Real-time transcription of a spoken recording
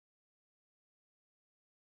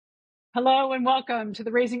Hello and welcome to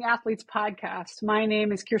the Raising Athletes podcast. My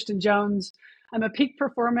name is Kirsten Jones. I'm a peak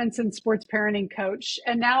performance and sports parenting coach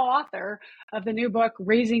and now author of the new book,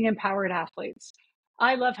 Raising Empowered Athletes.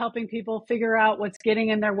 I love helping people figure out what's getting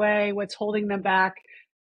in their way, what's holding them back,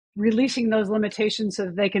 releasing those limitations so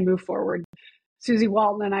that they can move forward. Susie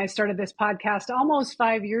Walton and I started this podcast almost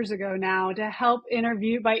 5 years ago now to help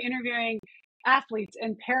interviewing athletes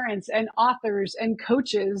and parents and authors and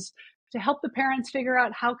coaches to help the parents figure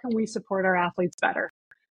out how can we support our athletes better.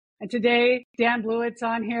 And today, Dan Blewett's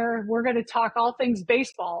on here. We're going to talk all things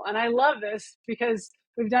baseball. And I love this because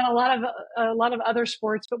we've done a lot of other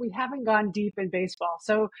sports, but we haven't gone deep in baseball.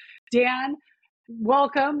 So Dan,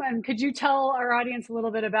 welcome. And could you tell our audience a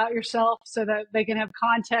little bit about yourself so that they can have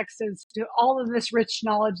context as to all of this rich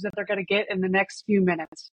knowledge that they're going to get in the next few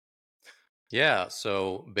minutes? Yeah,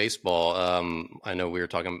 so baseball, I know we were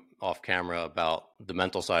talking off camera about the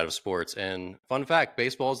mental side of sports, and fun fact,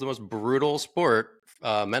 baseball is the most brutal sport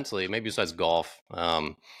mentally, maybe besides golf.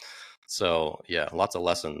 So yeah, lots of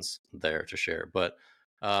lessons there to share. But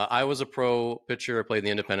I was a pro pitcher. I played in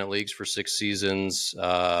the independent leagues for 6 seasons.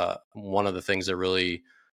 One of the things that really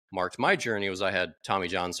marked my journey was I had Tommy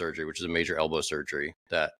John surgery, which is a major elbow surgery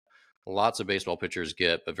that lots of baseball pitchers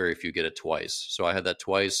get, but very few get it twice. So I had that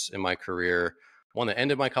twice in my career, one that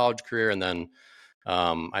ended my college career. And then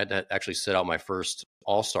I had to actually sit out my first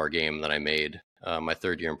all-star game that I made my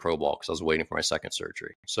 3rd year in pro ball because I was waiting for my second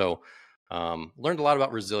surgery. So learned a lot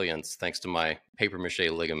about resilience thanks to my paper mache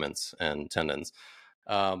ligaments and tendons.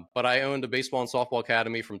 But I owned a baseball and softball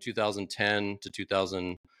academy from 2010 to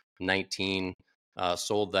 2019,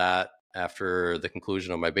 sold that after the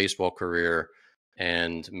conclusion of my baseball career,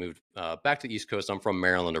 and moved back to the East Coast. I'm from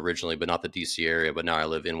Maryland originally, but not the DC area. But now I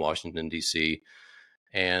live in Washington, DC.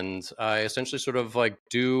 And I essentially sort of like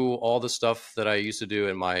do all the stuff that I used to do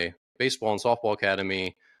in my baseball and softball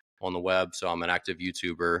academy on the web. So I'm an active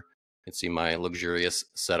YouTuber. You can see my luxurious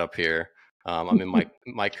setup here. I'm in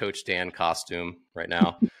my Coach Dan costume right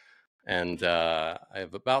now. And I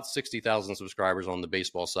have about 60,000 subscribers on the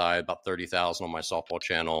baseball side, about 30,000 on my softball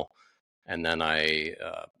channel. And then I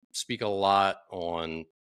speak a lot on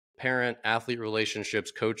parent-athlete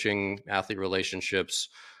relationships, coaching athlete relationships,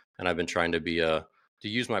 and I've been trying to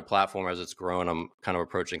use my platform as it's grown. I'm kind of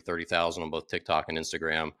approaching 30,000 on both TikTok and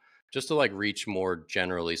Instagram, just to like reach more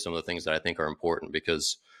generally some of the things that I think are important.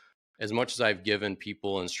 Because as much as I've given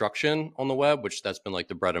people instruction on the web, which that's been like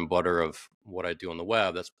the bread and butter of what I do on the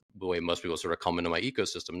web, that's the way most people sort of come into my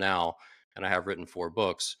ecosystem now. And I have written 4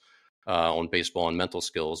 books on baseball and mental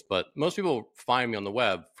skills, but most people find me on the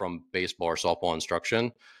web from baseball or softball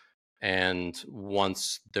instruction. And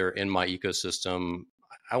once they're in my ecosystem,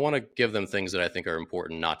 I want to give them things that I think are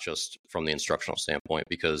important, not just from the instructional standpoint,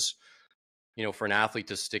 because, you know, for an athlete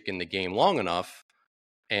to stick in the game long enough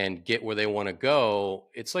and get where they want to go,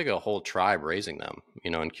 it's like a whole tribe raising them, you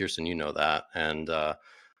know, and Kirsten, you know that. And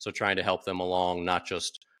so trying to help them along, not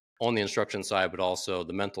just on the instruction side, but also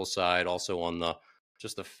the mental side, also on the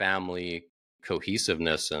just the family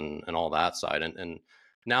cohesiveness and all that side. And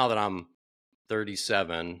now that I'm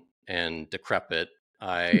 37 and decrepit,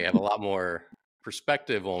 I have a lot more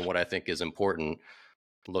perspective on what I think is important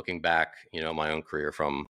looking back, you know, my own career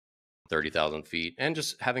from 30,000 feet and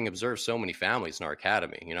just having observed so many families in our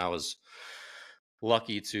academy. You know, I was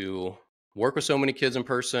lucky to work with so many kids in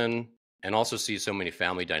person and also see so many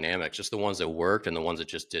family dynamics, just the ones that worked and the ones that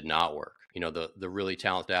just did not work. You know, the really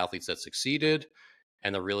talented athletes that succeeded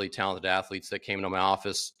and the really talented athletes that came into my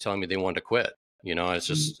office telling me they wanted to quit. You know, it's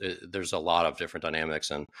just, there's a lot of different dynamics.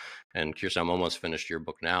 And Kirsten, I'm almost finished your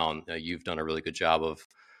book now, and you've done a really good job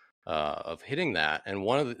of hitting that. And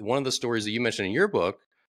one of the stories that you mentioned in your book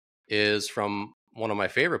is from one of my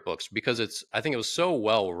favorite books, because I think it was so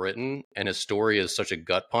well written, and his story is such a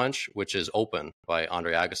gut punch, which is Open by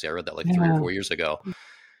Andre Agassi. I read that like 3 or 4 years ago.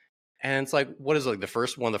 And it's like, what is like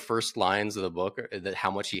one of the first lines of the book, that how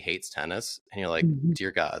much he hates tennis. And you're like, dear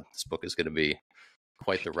God, this book is going to be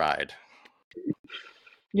quite the ride.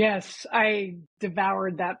 Yes, I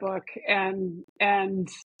devoured that book, and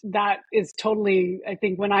that is totally, I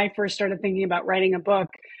think when I first started thinking about writing a book,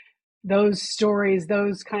 those stories,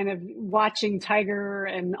 those kind of watching Tiger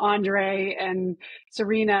and Andre and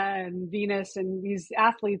Serena and Venus and these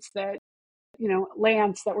athletes that, you know,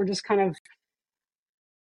 Lance, that were just kind of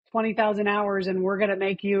 20,000 hours and we're going to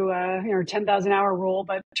make you a 10,000 hour rule,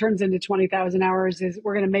 but turns into 20,000 hours is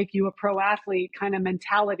we're going to make you a pro athlete kind of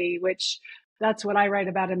mentality, which that's what I write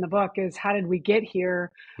about in the book is how did we get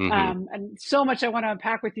here? And so much I want to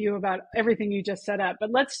unpack with you about everything you just set up.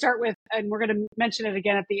 But let's start with, and we're going to mention it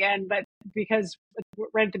again at the end, but because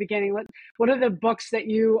right at the beginning, what are the books that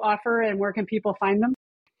you offer and where can people find them?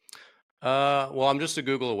 Well, I'm just a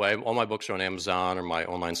Google away. All my books are on Amazon or my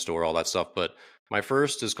online store, all that stuff. But my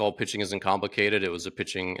first is called Pitching Isn't Complicated. It was a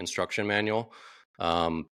pitching instruction manual.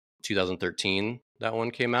 Um, 2013, that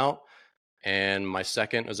one came out. And my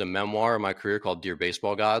second was a memoir of my career called Dear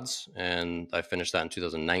Baseball Gods. And I finished that in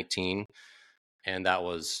 2019. And that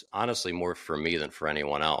was honestly more for me than for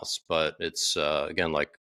anyone else. But it's, again, like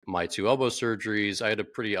my two elbow surgeries. I had a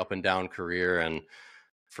pretty up and down career. And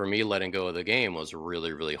for me, letting go of the game was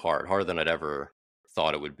really, really hard, harder than I'd ever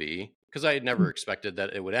thought it would be, because I had never expected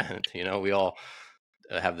that it would end. We all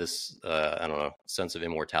have this, I don't know, sense of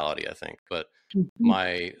immortality, I think. But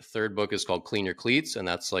my third book is called Clean Your Cleats, and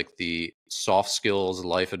that's like the soft skills,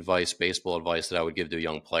 life advice, baseball advice that I would give to a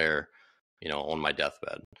young player, on my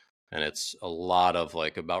deathbed. And it's a lot of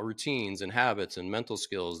like about routines and habits and mental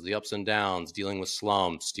skills, the ups and downs, dealing with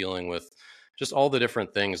slumps, dealing with just all the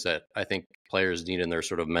different things that I think players need in their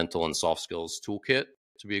sort of mental and soft skills toolkit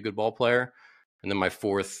to be a good ball player. And then my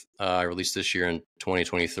fourth, I released this year in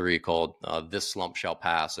 2023, called This Slump Shall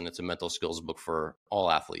Pass. And it's a mental skills book for all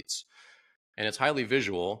athletes. And it's highly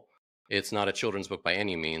visual. It's not a children's book by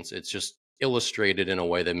any means. It's just illustrated in a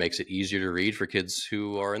way that makes it easier to read for kids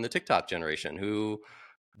who are in the TikTok generation, who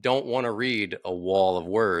don't want to read a wall of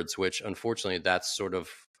words, which unfortunately that's sort of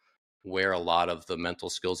where a lot of the mental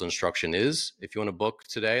skills instruction is. If you want a book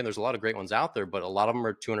today, and there's a lot of great ones out there, but a lot of them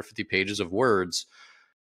are 250 pages of words.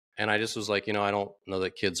 And I just was like, I don't know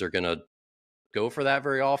that kids are going to go for that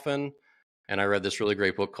very often. And I read this really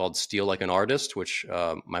great book called Steal Like an Artist, which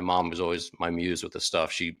my mom was always my muse with this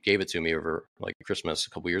stuff. She gave it to me over like Christmas a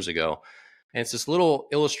couple years ago. And it's this little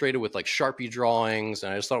illustrated with like Sharpie drawings.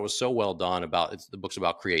 And I just thought it was so well done. The book's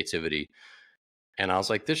about creativity. And I was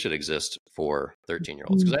like, this should exist for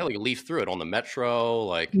 13-year-olds. Because I like leafed through it on the metro,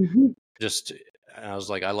 like and I was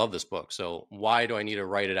like, I love this book. So why do I need to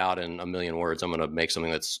write it out in a million words? I'm going to make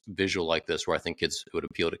something that's visual like this, where I think it would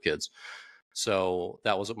appeal to kids. So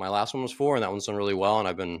that was what my last one was for. And that one's done really well. And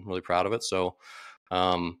I've been really proud of it. So,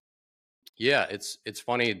 yeah, it's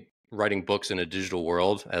funny writing books in a digital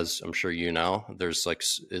world, as I'm sure you know. There's like,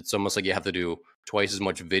 it's almost like you have to do twice as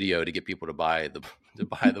much video to get people to buy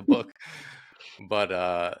the book. But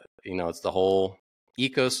it's the whole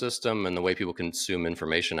ecosystem and the way people consume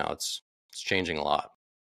information now. It's changing a lot.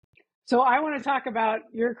 So I want to talk about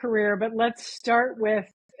your career, but let's start with,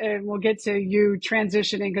 and we'll get to you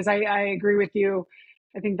transitioning, because I agree with you.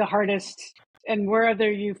 I think the hardest, and whether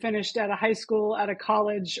you finished at a high school, at a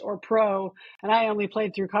college, or pro, and I only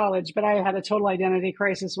played through college, but I had a total identity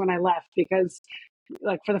crisis when I left, because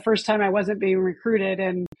like for the first time I wasn't being recruited,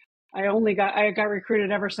 and I got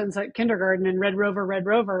recruited ever since like kindergarten and Red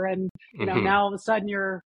Rover. And, now all of a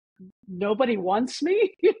sudden nobody wants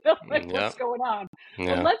me, what's going on?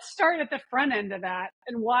 Yeah. Well, let's start at the front end of that,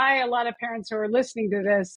 and why a lot of parents who are listening to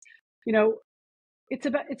this,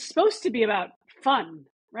 it's supposed to be about fun,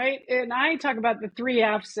 right? And I talk about the 3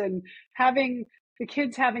 F's and having the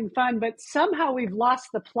kids having fun, but somehow we've lost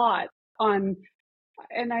the plot on,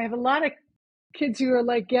 and I have a lot of kids who are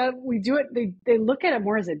like, yeah, we do it. They look at it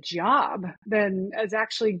more as a job than as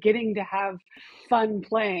actually getting to have fun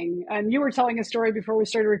playing. And you were telling a story before we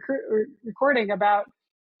started recording about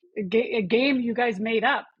a game you guys made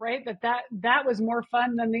up, right? That was more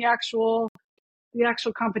fun than the actual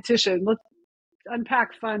competition. Let's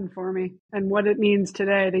unpack fun for me and what it means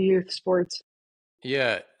today to youth sports.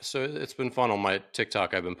 Yeah, so it's been fun. On my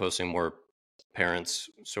TikTok, I've been posting more parents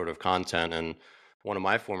sort of content, and one of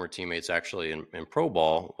my former teammates actually in pro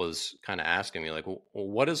ball was kind of asking me like, well,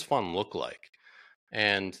 what does fun look like?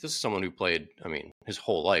 And this is someone who played, his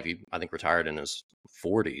whole life. He, I think, retired in his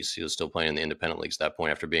 40s. He was still playing in the independent leagues at that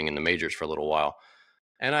point after being in the majors for a little while.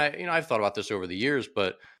 And I've thought about this over the years,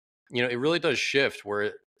 but it really does shift,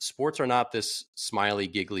 where sports are not this smiley,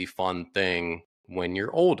 giggly, fun thing when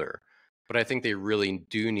you're older. But I think they really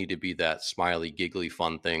do need to be that smiley, giggly,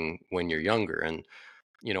 fun thing when you're younger. And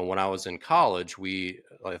when I was in college,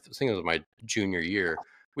 I think it was my junior year,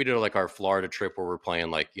 we did like our Florida trip where we're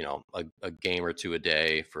playing like, a game or two a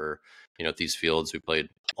day for, at these fields. We played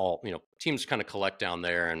all, teams kind of collect down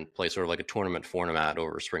there and play sort of like a tournament format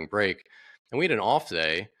over spring break. And we had an off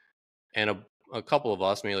day, and a couple of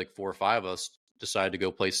us, maybe like 4 or 5 of us, decided to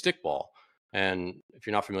go play stickball. And if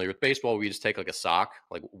you're not familiar with baseball, we just take like a sock,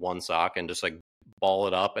 like one sock, and just like ball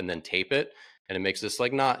it up and then tape it. And it makes this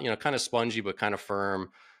like not, kind of spongy, but kind of firm,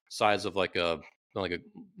 size of like a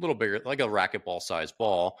little bigger, like a racquetball size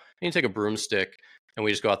ball. And you take a broomstick, and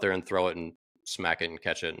we just go out there and throw it and smack it and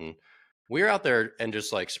catch it. And we were out there and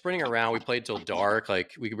just like sprinting around. We played till dark.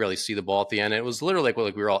 Like we could barely see the ball at the end. It was literally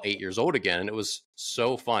like we were all 8 years old again. And it was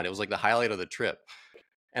so fun. It was like the highlight of the trip.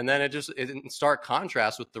 And then it in stark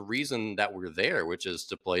contrast with the reason that we're there, which is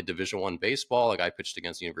to play Division I baseball. Like I pitched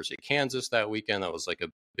against the University of Kansas that weekend. That was like a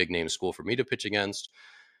big name school for me to pitch against.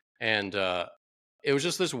 And it was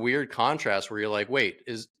just this weird contrast where you're like, wait,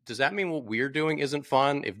 does that mean what we're doing isn't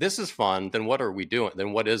fun? If this is fun, then what are we doing?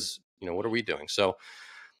 Then what are we doing? So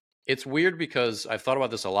it's weird because I've thought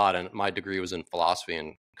about this a lot, and my degree was in philosophy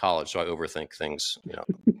in college, so I overthink things,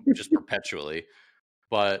 just perpetually.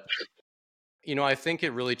 But I think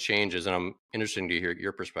it really changes, and I'm interested to hear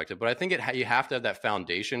your perspective. But I think you have to have that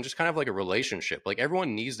foundation, just kind of like a relationship. Like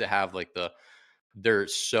everyone needs to have like they're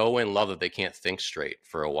so in love that they can't think straight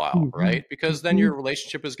for a while, Mm-hmm. right? Because then Mm-hmm. your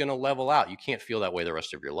relationship is going to level out. You can't feel that way the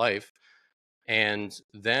rest of your life. And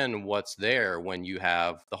then what's there when you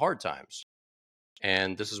have the hard times?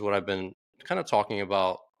 And this is what I've been kind of talking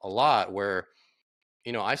about a lot, where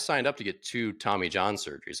I signed up to get 2 Tommy John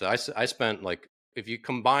surgeries. I spent like, if you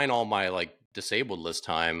combine all my like disabled list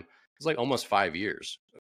time, it's like almost 5 years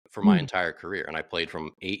for my entire career. And I played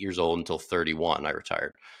from 8 years old until 31. I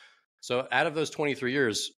retired. So out of those 23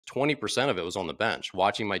 years, 20% of it was on the bench,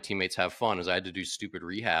 watching my teammates have fun as I had to do stupid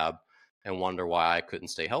rehab and wonder why I couldn't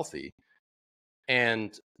stay healthy.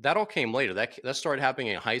 And that all came later. That started happening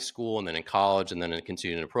in high school and then in college and then it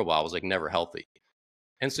continued in pro ball. I was like never healthy.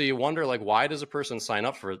 And so you wonder, like, why does a person sign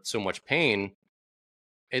up for so much pain?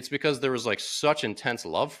 It's because there was like such intense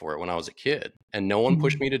love for it when I was a kid and no one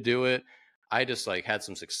pushed me to do it. I just like had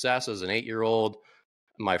some success as an 8-year-old.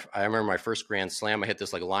 I remember my first grand slam, I hit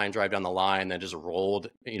this like line drive down the line that just rolled,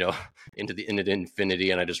 into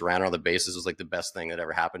infinity. And I just ran around the bases. It was like the best thing that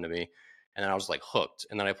ever happened to me. And then I was like hooked.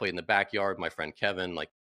 And then I played in the backyard with my friend Kevin, like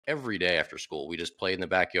every day after school. We just played in the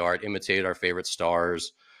backyard, imitated our favorite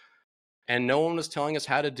stars. And no one was telling us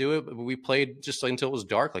how to do it, but we played just until it was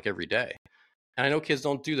dark, like every day. And I know kids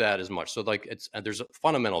don't do that as much. So like there's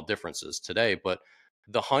fundamental differences today, but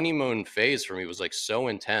the honeymoon phase for me was like so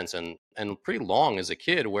intense and pretty long as a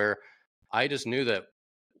kid, where I just knew that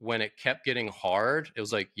when it kept getting hard, it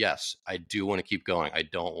was like, yes, I do want to keep going. I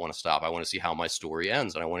don't want to stop. I want to see how my story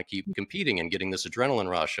ends, and I want to keep competing and getting this adrenaline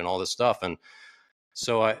rush and all this stuff. And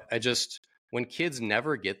so I just, when kids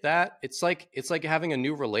never get that, it's like having a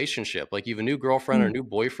new relationship. Like you have a new girlfriend or a new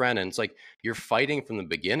boyfriend, and it's like you're fighting from the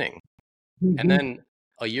beginning. And Mm-hmm. then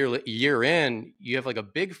a year in, you have like a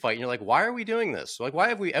big fight, and you're like, why are we doing this? Like, why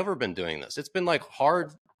have we ever been doing this? It's been like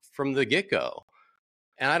hard from the get-go.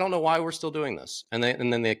 And I don't know why we're still doing this. And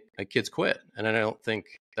then the kids quit. And I don't think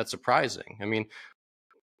that's surprising. I mean,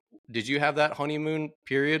 did you have that honeymoon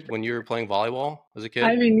period when you were playing volleyball as a I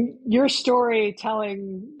kid? mean, your story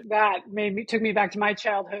telling that took me back to my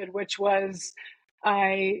childhood, which was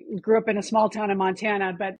I grew up in a small town in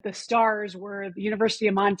Montana, but the stars were the University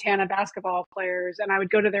of Montana basketball players, and I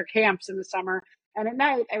would go to their camps in the summer. And at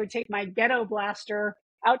night, I would take my ghetto blaster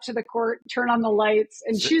out to the court, turn on the lights,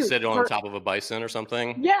 and shoot Sit on for, top of a bison or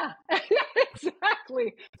something? yeah,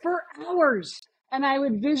 exactly, for hours. And I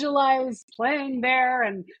would visualize playing there,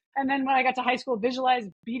 and then when I got to high school, visualize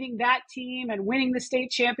beating that team and winning the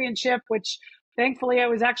state championship, which thankfully I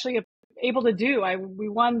was actually able to do. We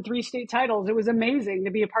won 3 state titles. It was amazing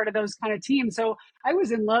to be a part of those kind of teams. So I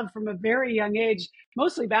was in love from a very young age,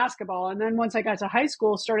 mostly basketball. And then once I got to high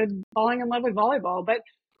school, started falling in love with volleyball.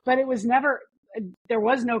 But it was never, there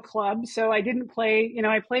was no club, so I didn't play.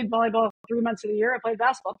 I played volleyball 3 months of the year. I played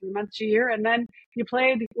basketball 3 months a year, and then you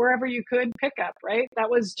played wherever you could pick up. Right?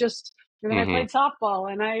 That was just. And then I Mm-hmm. played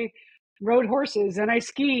softball, and I rode horses, and I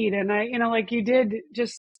skied, and I, like you did,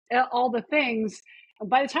 just all the things.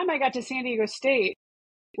 By the time I got to San Diego State,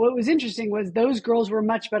 what was interesting was those girls were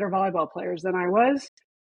much better volleyball players than I was,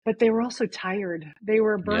 but they were also tired. They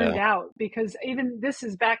were burned Yeah. out because even this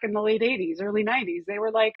is back in the late 80s, early 90s. They were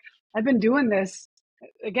like, I've been doing this.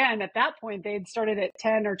 Again, at that point, they had started at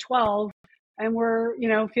 10 or 12 and were,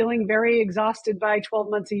 feeling very exhausted by 12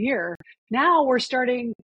 months a year. Now we're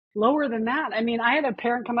starting lower than that. I mean, I had a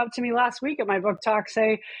parent come up to me last week at my book talk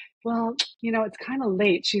say, well, it's kind of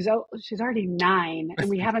late. She's already 9 and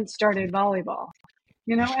we haven't started volleyball.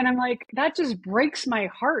 And I'm like, that just breaks my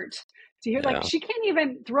heart to hear, like, Yeah. she can't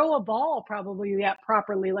even throw a ball probably yet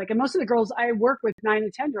properly. Like, and most of the girls I work with, 9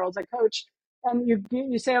 and 10-year-olds, I coach, and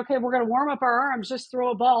you say, okay, we're going to warm up our arms, just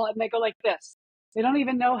throw a ball. And they go like this. They don't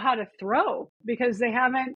even know how to throw because they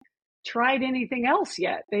haven't tried anything else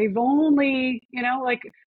yet. They've only, like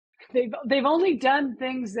they've only done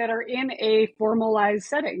things that are in a formalized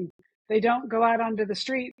setting. They don't go out onto the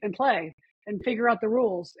street and play and figure out the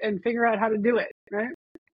rules and figure out how to do it. Right.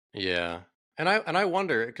 Yeah. And I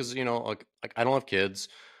wonder, because like I don't have kids,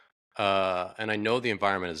 and I know the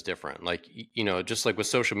environment is different. Like just like with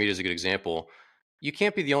social media is a good example. you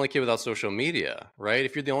can't be the only kid without social media, right?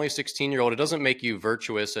 If you're the only 16-year-old, it doesn't make you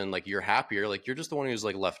virtuous and like you're happier. Like you're just the one who's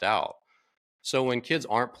like left out. So when kids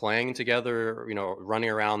aren't playing together, running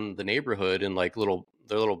around the neighborhood in like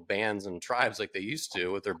their little bands and tribes like they used to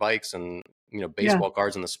with their bikes and Yeah. baseball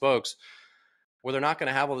cards and the spokes, where they're not going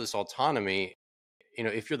to have all this autonomy.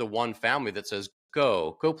 If you're the one family that says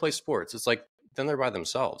go play sports, it's like then they're by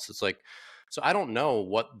themselves. It's like, so I don't know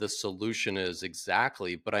what the solution is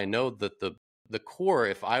exactly, but I know that the core,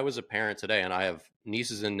 if I was a parent today and I have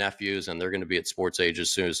nieces and nephews and they're going to be at sports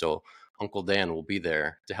ages soon, so Uncle Dan will be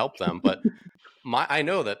there to help them. But I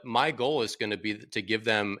know that my goal is going to be to give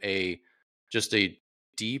them just a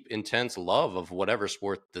deep, intense love of whatever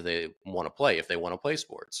sport that they want to play, if they want to play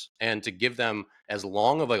sports, and to give them as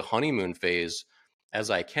long of a honeymoon phase as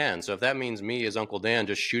I can. So if that means me as Uncle Dan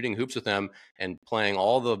just shooting hoops with them and playing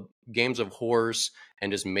all the games of horse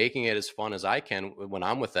and just making it as fun as I can when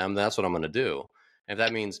I'm with them, that's what I'm going to do. And if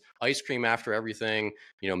that means ice cream after everything,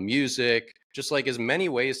 music, just like as many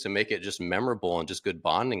ways to make it just memorable and just good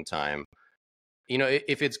bonding time.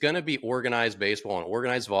 If it's going to be organized baseball and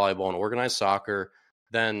organized volleyball and organized soccer,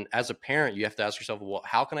 then as a parent, you have to ask yourself, well,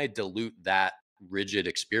 how can I dilute that rigid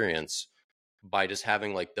experience by just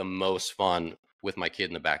having like the most fun with my kid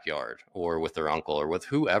in the backyard or with their uncle or with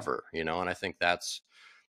whoever, and I think that's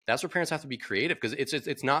where parents have to be creative, because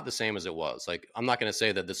it's not the same as it was. Like, I'm not going to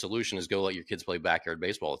say that the solution is go let your kids play backyard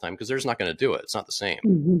baseball all the time, because they're just not going to do it. It's not the same.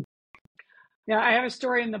 Mm-hmm. Yeah, I have a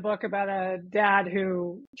story in the book about a dad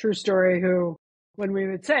true story, who, when we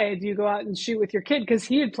would say, do you go out and shoot with your kid? Because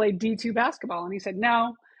he had played D2 basketball. And he said,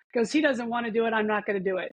 no, because he doesn't want to do it. I'm not going to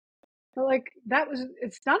do it. But like,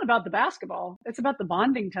 it's not about the basketball. It's about the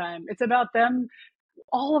bonding time. It's about them.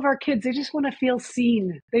 All of our kids, they just want to feel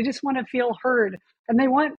seen. They just want to feel heard. And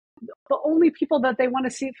the only people that they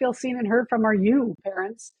want to feel seen and heard from are you,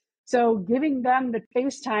 parents. So giving them the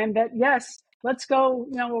FaceTime that, yes, let's go,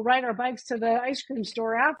 we'll ride our bikes to the ice cream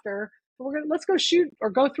store after, but let's go shoot or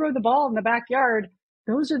go throw the ball in the backyard.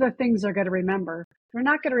 Those are the things they're going to remember. They're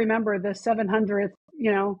not going to remember the 700th,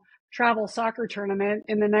 travel soccer tournament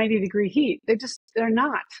in the 90-degree heat. They're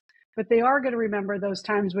not. But they are going to remember those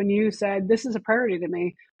times when you said, this is a priority to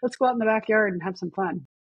me. Let's go out in the backyard and have some fun.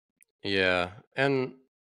 Yeah. And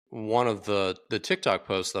one of the TikTok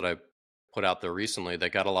posts that I put out there recently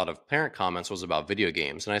that got a lot of parent comments was about video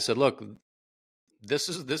games. And I said, look, this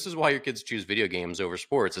is why your kids choose video games over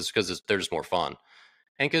sports. It's because they're just more fun.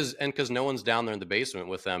 And because no one's down there in the basement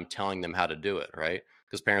with them telling them how to do it, right?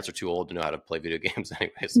 Because parents are too old to know how to play video games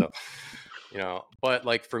anyway. So, but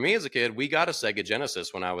like for me as a kid, we got a Sega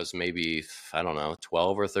Genesis when I was maybe, I don't know,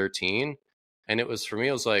 12 or 13. And it was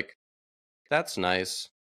like, that's nice.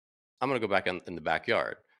 I'm going to go back in the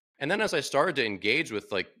backyard. And then as I started to engage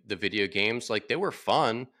with like the video games, like they were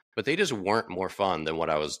fun, but they just weren't more fun than what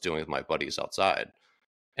I was doing with my buddies outside.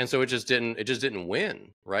 And so it just didn't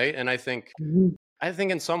win. Right. And I think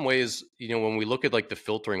in some ways, when we look at like the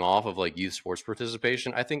filtering off of like youth sports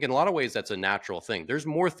participation, I think in a lot of ways that's a natural thing. There's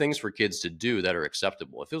more things for kids to do that are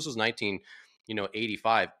acceptable. If this was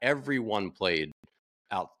 1985, everyone played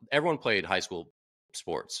high school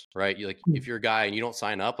sports, right? If you're a guy and you don't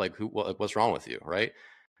sign up, like what's wrong with you, right?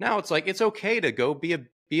 Now it's like it's okay to go be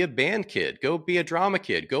a band kid, go be a drama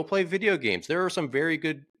kid, go play video games. There are some very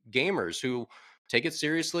good gamers who take it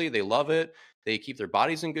seriously. They love it. They keep their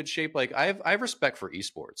bodies in good shape. Like I have respect for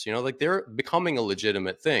esports, like they're becoming a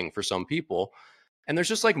legitimate thing for some people. And there's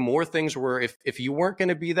just like more things where if you weren't going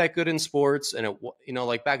to be that good in sports, and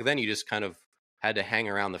like back then you just kind of had to hang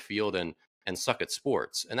around the field and suck at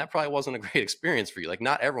sports. And that probably wasn't a great experience for you. Like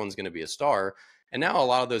not everyone's going to be a star. And now a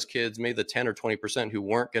lot of those kids, maybe the 10 or 20% who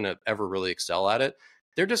weren't going to ever really excel at it,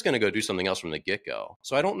 they're just going to go do something else from the get-go.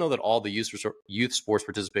 So I don't know that all the youth sports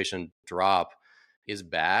participation drop is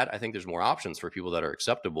bad. I think there's more options for people that are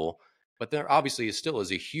acceptable, but there obviously still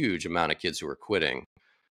is a huge amount of kids who are quitting,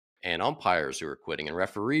 and umpires who are quitting, and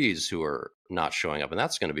referees who are not showing up. And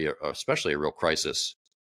that's going to be especially a real crisis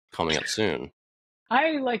coming up soon.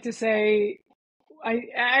 I like to say,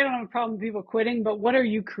 I don't have a problem with people quitting, but what are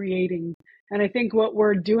you creating? And I think what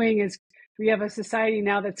we're doing is we have a society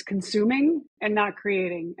now that's consuming and not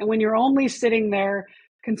creating. And when you're only sitting there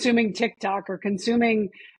consuming TikTok or consuming,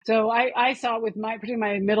 so I saw it with particularly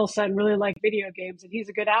my middle son really liked video games, and he's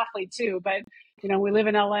a good athlete too. But we live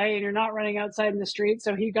in LA and you're not running outside in the street,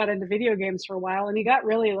 so he got into video games for a while, and he got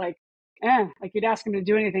really like you'd ask him to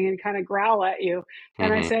do anything and kind of growl at you.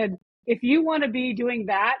 And I said, if you want to be doing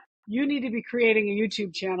that, you need to be creating a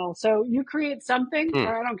YouTube channel. So you create something,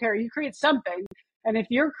 or I don't care, you create something. And if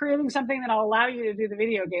you're creating something, then I'll allow you to do the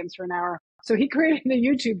video games for an hour. So he created a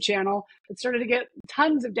YouTube channel that started to get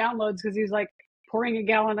tons of downloads because he's like pouring a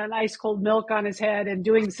gallon of ice cold milk on his head and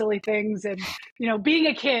doing silly things and, being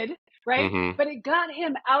a kid, right? Mm-hmm. But it got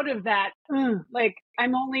him out of that, like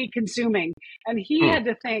I'm only consuming. And he had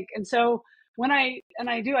to think. And so I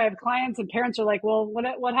have clients and parents are like, well,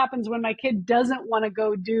 what happens when my kid doesn't want to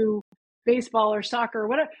go do baseball or soccer or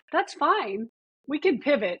whatever? That's fine. We can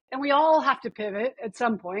pivot, and we all have to pivot at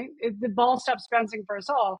some point. The ball stops bouncing for us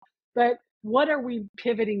all. But what are we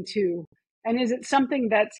pivoting to? And is it something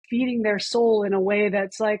that's feeding their soul in a way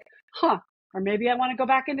that's like, or maybe I want to go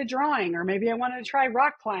back into drawing, or maybe I want to try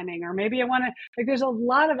rock climbing, or maybe I want to, like, there's a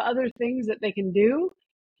lot of other things that they can do.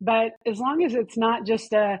 But as long as it's not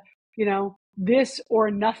just this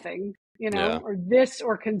or nothing, Yeah. or this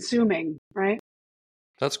or consuming, right?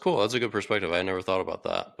 That's cool. That's a good perspective. I never thought about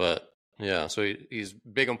that. But yeah, so he's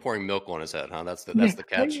big on pouring milk on his head, huh? That's the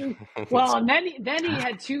catch. Well, and then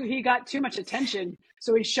he got too much attention.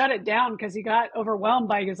 So he shut it down because he got overwhelmed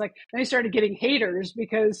by it. Then he started getting haters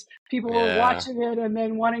because people were watching it and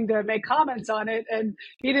then wanting to make comments on it. And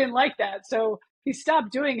he didn't like that. So he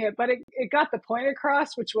stopped doing it, but it got the point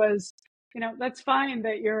across, which was, that's fine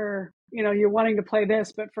that you're wanting to play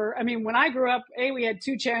this. But when I grew up, A, we had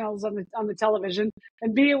two channels on the television,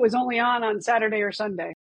 and B, it was only on Saturday or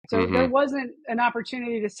Sunday. So there wasn't an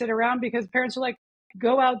opportunity to sit around because parents were like,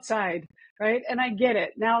 go outside, right? And I get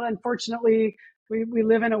it. Now, unfortunately, we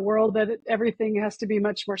live in a world that everything has to be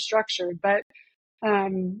much more structured. But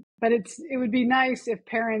it would be nice if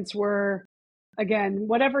parents were, again,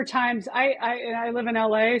 whatever times. I live in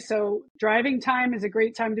LA, so driving time is a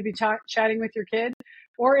great time to be chatting with your kid.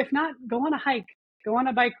 Or if not, go on a hike, go on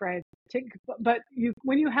a bike ride.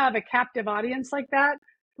 When you have a captive audience like that,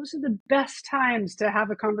 those are the best times to have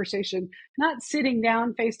a conversation, not sitting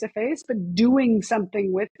down face to face, but doing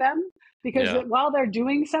something with them, because while they're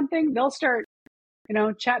doing something, they'll start,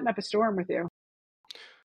 chatting up a storm with you.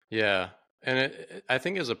 Yeah. And I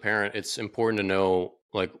think as a parent, it's important to know,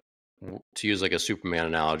 like, to use like a Superman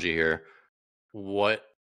analogy here,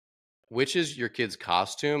 which is your kid's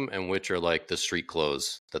costume and which are like the street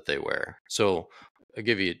clothes that they wear. So I'll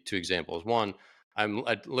give you two examples. One, I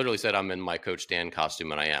literally said I'm in my Coach Dan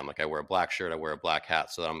costume, and I am. Like, I wear a black shirt, I wear a black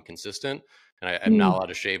hat so that I'm consistent. And I'm not allowed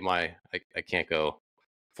to shave I can't go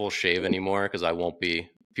full shave anymore because I won't be,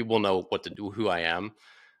 people know what to do, who I am.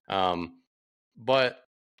 But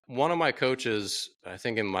one of my coaches, I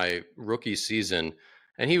think in my rookie season,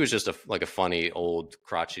 and he was just a funny old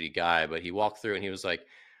crotchety guy, but he walked through and he was like,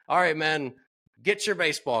 all right, man, get your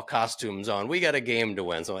baseball costumes on. We got a game to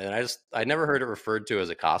win. So, and I never heard it referred to as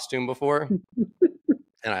a costume before.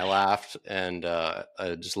 And I laughed, and I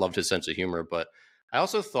just loved his sense of humor. But I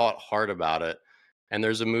also thought hard about it. And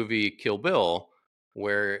there's a movie, Kill Bill,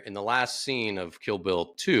 where in the last scene of Kill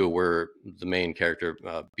Bill 2, where the main character,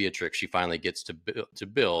 Beatrix, she finally gets to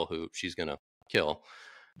Bill, who she's going to kill.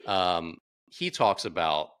 He talks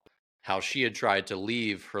about how she had tried to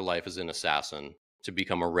leave her life as an assassin to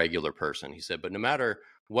become a regular person. He said, but no matter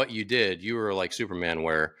what you did, you were like Superman,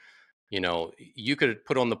 where, you could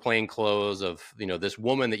put on the plain clothes of, this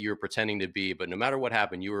woman that you were pretending to be, but no matter what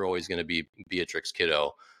happened, you were always going to be Beatrix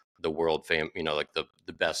Kiddo, the world fame, like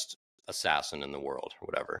the best assassin in the world or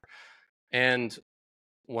whatever. And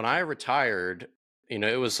when I retired,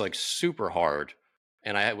 it was like super hard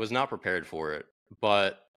and I was not prepared for it.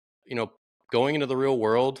 But, going into the real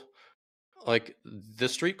world, like, the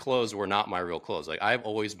street clothes were not my real clothes. Like, I've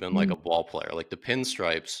always been like a ball player. Like, the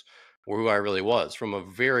pinstripes were who I really was from a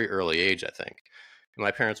very early age, I think. And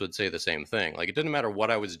my parents would say the same thing. Like, it didn't matter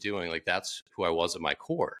what I was doing. Like, that's who I was at my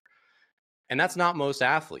core. And that's not most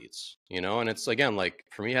athletes, and it's, again, like,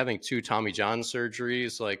 for me having 2 Tommy John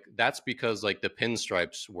surgeries, like, that's because like the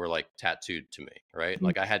pinstripes were like tattooed to me, right?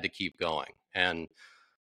 Like, I had to keep going. And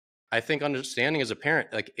I think understanding as a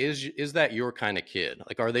parent, like, is that your kind of kid?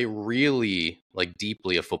 Like, are they really like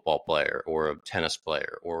deeply a football player or a tennis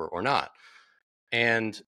player or not?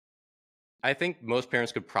 And I think most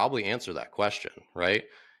parents could probably answer that question, right?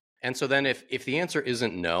 And so then if the answer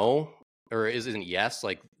isn't no or isn't yes,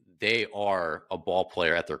 like they are a ball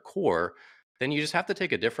player at their core, then you just have to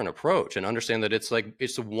take a different approach and understand that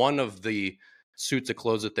it's one of the suits of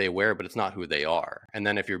clothes that they wear, but it's not who they are. And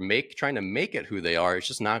then if you're trying to make it who they are, it's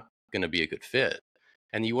just not going to be a good fit.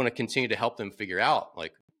 And you want to continue to help them figure out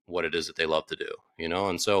like what it is that they love to do,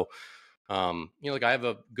 And so, like, I have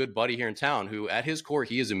a good buddy here in town who at his core,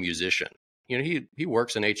 he is a musician. He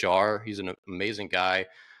works in HR. He's an amazing guy.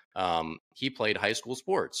 He played high school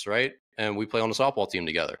sports, right? And we play on a softball team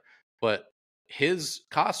together. But his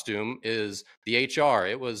costume is the HR.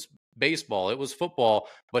 It was baseball. It was football.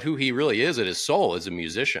 But who he really is at his soul is a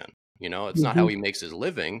musician. It's not how he makes his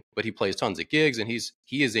living, but he plays tons of gigs and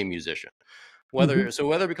he is a musician. whether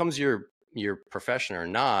it becomes your profession or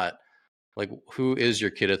not, like who is your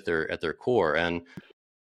kid at their core? And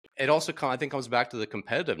it also I think comes back to the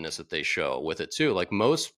competitiveness that they show with it too. Like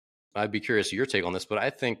most, I'd be curious your take on this, but I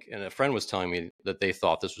think, and a friend was telling me that they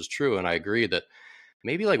thought this was true, and I agree that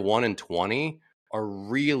maybe like 1 in 20 are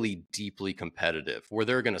really deeply competitive, where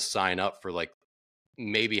they're going to sign up for like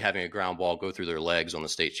maybe having a ground ball go through their legs on the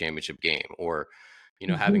state championship game, or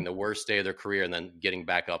having the worst day of their career and then getting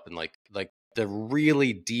back up, and like the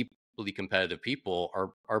really deeply competitive people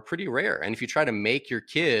are pretty rare. And if you try to make your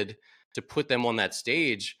kid to put them on that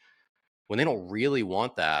stage when they don't really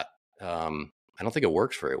want that, I don't think it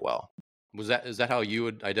works very well. Is that how you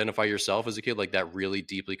would identify yourself as a kid, like that really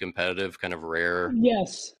deeply competitive kind of rare?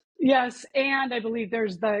 Yes, and I believe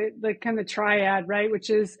there's the kind of triad, right, which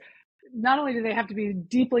is not only do they have to be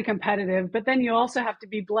deeply competitive, but then you also have to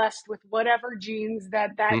be blessed with whatever genes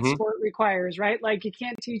that sport requires, right? Like you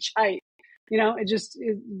can't teach height.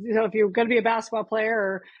 If you're going to be a basketball player,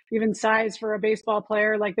 or even size for a baseball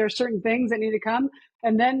player, like there's certain things that need to come.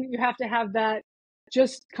 And then you have to have that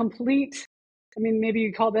just complete, I mean, maybe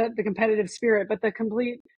you call that the competitive spirit, but the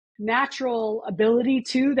complete natural ability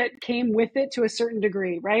that came with it to a certain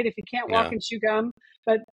degree, right? If you can't walk and chew gum,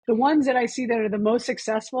 but the ones that I see that are the most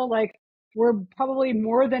successful, like we're probably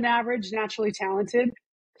more than average, naturally talented,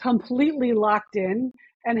 completely locked in,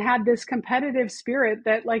 and had this competitive spirit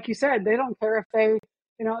that, like you said, they don't care if they,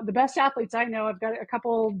 the best athletes I know, I've got a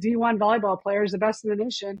couple D1 volleyball players, the best in the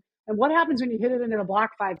nation. And what happens when you hit it into the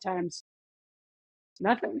block 5 times?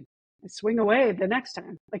 Nothing. I swing away the next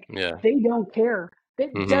time. Like they don't care.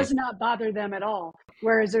 It does not bother them at all.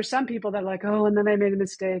 Whereas there's some people that are like, oh, and then I made a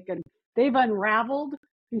mistake, and they've unraveled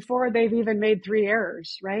before they've even made 3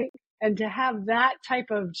 errors, right? And to have that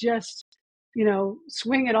type of just,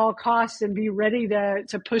 swing at all costs and be ready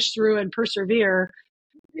to push through and persevere,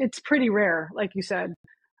 it's pretty rare, like you said.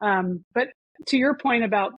 But to your point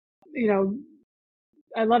about,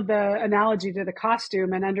 I love the analogy to the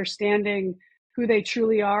costume and understanding who they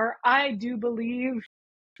truly are. I do believe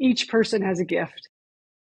each person has a gift.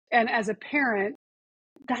 And as a parent,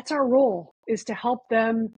 that's our role, is to help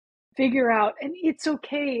them figure out, and it's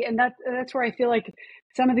okay. And that's where I feel like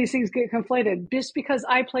some of these things get conflated. Just because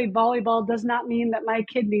I played volleyball does not mean that my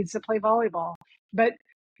kid needs to play volleyball. But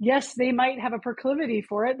yes, they might have a proclivity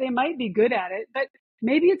for it. They might be good at it, but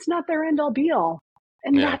maybe it's not their end all be all.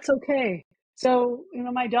 And that's okay. So,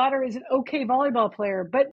 my daughter is an okay volleyball player,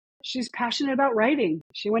 but she's passionate about writing.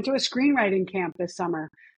 She went to a screenwriting camp this summer.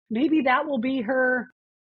 Maybe that will be her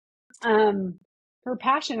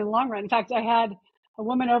passion in the long run. In fact, I had a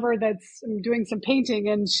woman over that's doing some painting,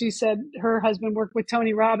 and she said her husband worked with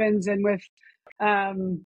Tony Robbins and with,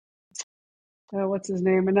 what's his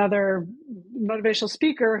name? Another motivational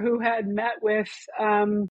speaker who had met with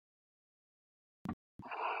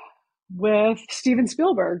Steven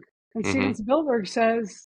Spielberg. And Steven Spielberg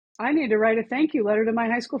says, I need to write a thank you letter to my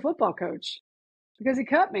high school football coach because he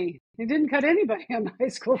cut me. He didn't cut anybody on the high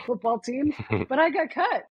school football team, but I got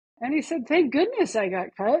cut. And he said, thank goodness I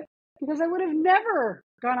got cut, because I would have never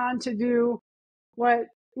gone on to do what,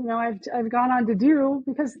 I've gone on to do,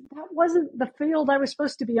 because that wasn't the field I was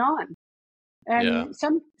supposed to be on. And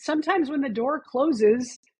sometimes when the door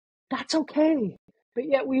closes, that's okay. But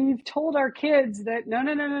yet we've told our kids that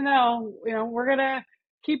no, we're going to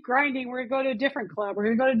keep grinding. We're going to go to a different club. We're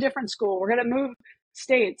going to go to a different school. We're going to move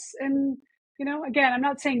states. And, again, I'm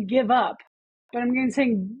not saying give up, but I'm going to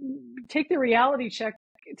say take the reality check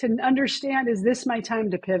to understand, is this my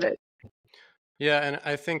time to pivot? Yeah. And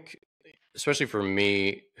I think, especially for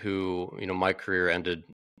me, who, my career ended,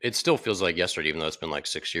 it still feels like yesterday, even though it's been like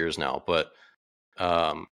 6 years now, but,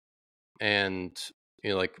 and,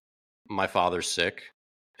 like my father's sick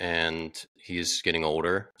and he's getting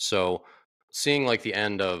older. So seeing like the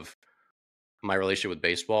end of my relationship with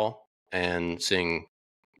baseball and seeing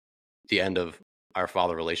the end of our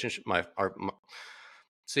father relationship,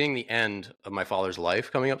 seeing the end of my father's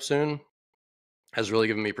life coming up soon has really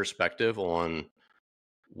given me perspective on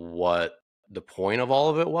what the point of all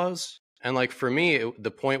of it was. And like for me,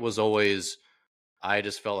 the point was always, I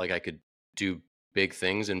just felt like I could do big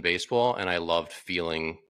things in baseball, and I loved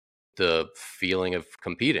the feeling of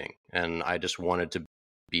competing, and I just wanted to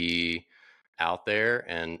be out there,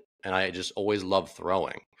 and I just always loved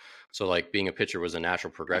throwing. So like being a pitcher was a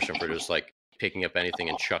natural progression for just like picking up anything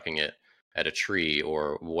and chucking it at a tree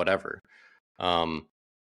or whatever.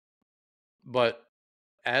 But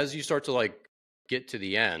as you start to like get to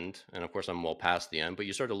the end, and of course I'm well past the end, but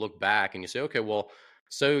you start to look back and you say, okay, well,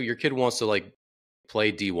 so your kid wants to like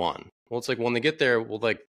play D1. Well, it's like when they get there, well,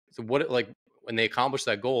 like, so what, like when they accomplish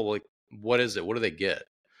that goal, like, what is it? What do they get?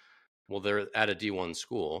 well, they're at a D1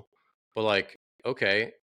 school, but like,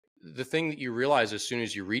 okay, the thing that you realize as soon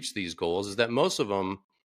as you reach these goals is that most of them,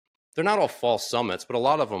 they're not all false summits, but a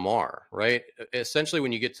lot of them are, right? Essentially,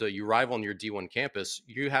 when you arrive on your D1 campus,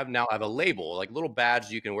 you now have a label, like little badge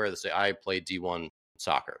you can wear that say, I played D1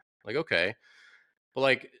 soccer. Like, okay, but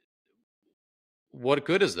like, what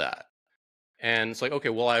good is that? And it's like, okay,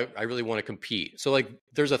 well, I really want to compete. So like,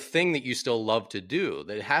 there's a thing that you still love to do,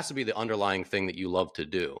 that it has to be the underlying thing that you love to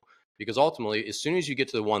do. Because ultimately, as soon as you get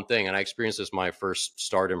to the one thing, and I experienced this my first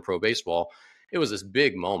start in pro baseball, it was this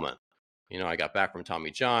big moment. I got back from Tommy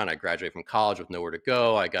John. I graduated from college with nowhere to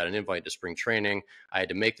go. I got an invite to spring training. I had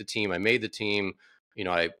to make the team. I made the team.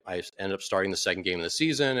 I ended up starting the second game of the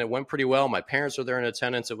season. It went pretty well. My parents were there in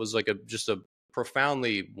attendance. It was like just a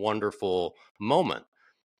profoundly wonderful moment.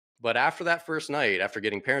 But after that first night, after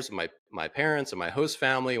getting parents of my parents and my host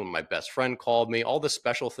family, when my best friend called me, all the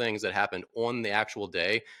special things that happened on the actual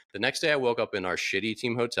day, the next day I woke up in our shitty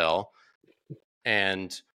team hotel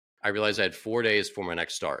and I realized I had 4 days for my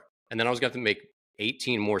next start. And then I was going to have to make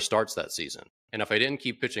 18 more starts that season. And if I didn't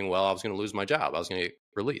keep pitching well, I was going to lose my job. I was going to get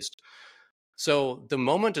released. So the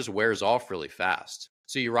moment just wears off really fast.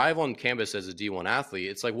 So you arrive on campus as a D1 athlete.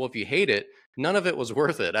 It's like, well, if you hate it, none of it was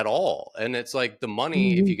worth it at all. And it's like the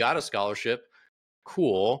money, if you got a scholarship,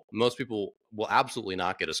 cool. Most people will absolutely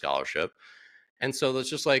not get a scholarship. And so it's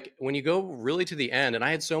just like when you go really to the end, and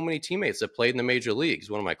I had so many teammates that played in the major leagues.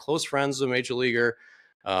 One of my close friends is a major leaguer.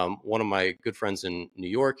 One of my good friends in New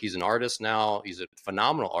York, he's an artist now. He's a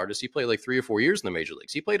phenomenal artist. He played like 3 or 4 years in the major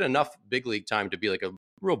leagues. He played enough big league time to be like a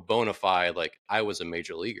real bona fide, like I was a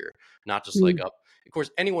major leaguer, not just like up. Of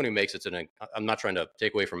course, anyone who makes I'm not trying to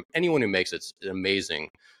take away from anyone who makes it's an amazing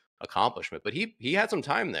accomplishment, but he had some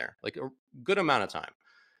time there, like a good amount of time.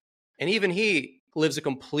 And even he lives a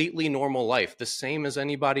completely normal life, the same as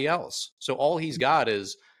anybody else. So all he's got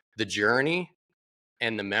is the journey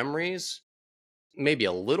and the memories, maybe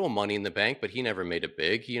a little money in the bank, but he never made it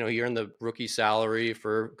big. He earned the rookie salary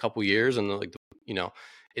for a couple years, and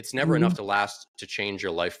it's never enough to last to change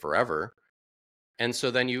your life forever. And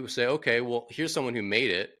so then you say, okay, well, here's someone who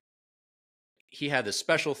made it. He had this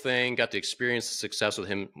special thing, got to experience the success with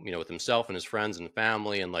him, with himself and his friends and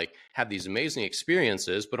family, and like have these amazing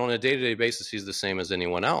experiences. But on a day-to-day basis, he's the same as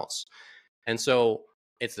anyone else. And so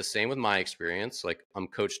it's the same with my experience. Like I'm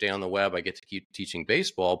Coach Day on the web. I get to keep teaching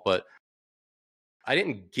baseball, but I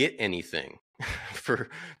didn't get anything for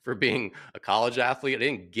being a college athlete. I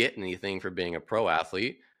didn't get anything for being a pro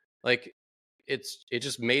athlete. Like it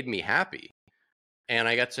just made me happy. And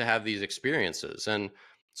I got to have these experiences. And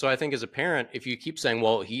so I think as a parent, if you keep saying,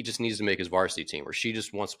 well, he just needs to make his varsity team, or she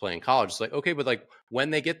just wants to play in college, it's like, okay, but like when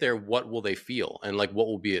they get there, what will they feel? And like, what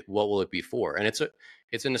will it be for? And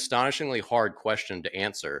it's an astonishingly hard question to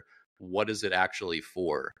answer. What is it actually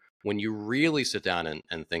for when you really sit down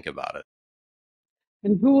and think about it?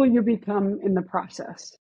 And who will you become in the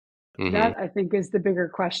process? Mm-hmm. That I think is the bigger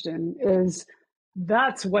question.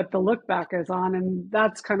 That's what the look back is on. And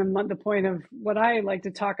that's kind of the point of what I like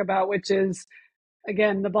to talk about, which is,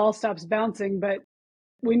 again, the ball stops bouncing. But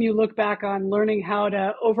when you look back on learning how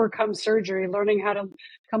to overcome surgery, learning how to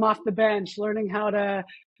come off the bench, learning how to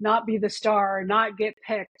not be the star, not get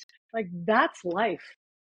picked, like that's life.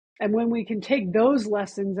 And when we can take those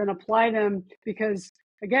lessons and apply them, because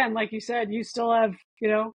again, like you said, you still have,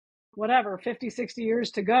 50, 60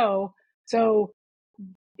 years to go. So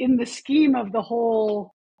in the scheme of the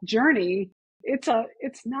whole journey, it's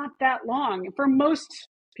not that long for most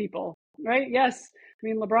people, right? Yes. I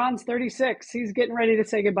mean, LeBron's 36. He's getting ready to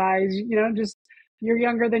say goodbye. Just you're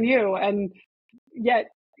younger than you. And yet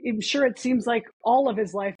I'm sure it seems like all of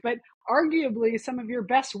his life, but arguably some of your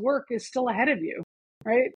best work is still ahead of you,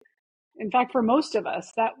 right? In fact, for most of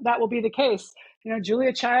us, that will be the case.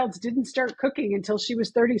 Julia Childs didn't start cooking until she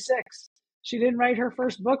was 36. She didn't write her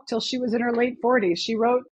first book till she was in her late 40s. She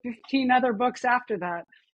wrote 15 other books after that.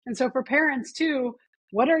 And so for parents too,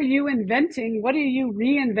 what are you inventing? What are you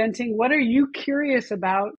reinventing? What are you curious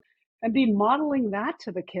about? And be modeling that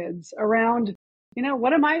to the kids around, what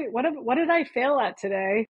did I fail at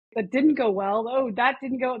today that didn't go well? Oh, that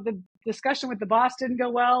didn't go, the discussion with the boss didn't go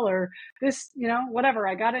well, or this, whatever,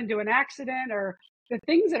 I got into an accident, or the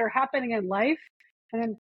things that are happening in life. And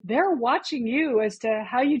then they're watching you as to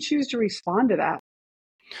how you choose to respond to that.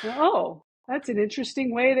 Oh, that's an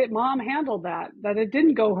interesting way that mom handled that it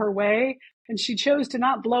didn't go her way. And she chose to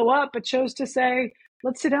not blow up, but chose to say,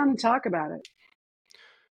 let's sit down and talk about it.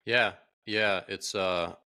 Yeah. Yeah.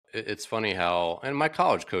 It's funny how, and my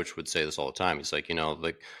college coach would say this all the time. He's like,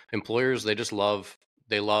 like employers, they just love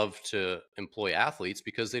they love to employ athletes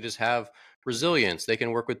because they just have resilience. They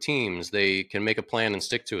can work with teams. They can make a plan and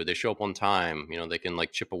stick to it. They show up on time. They can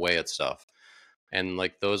like chip away at stuff. And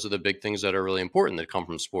like those are the big things that are really important that come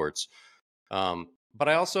from sports. But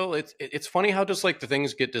I also, it's funny how just like the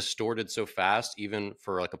things get distorted so fast, even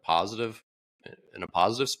for like a positive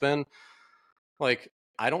spin. Like,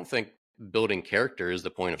 I don't think building character is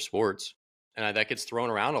the point of sports. And that gets thrown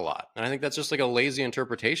around a lot. And I think that's just like a lazy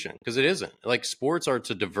interpretation, because it isn't. Like, sports are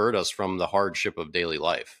to divert us from the hardship of daily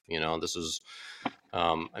life. This is,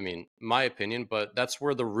 my opinion, but that's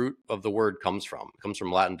where the root of the word comes from. It comes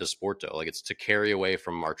from Latin disporto. Like, it's to carry away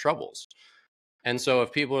from our troubles. And so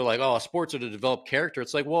if people are like, oh, sports are to develop character,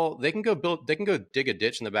 it's like, well, they can go dig a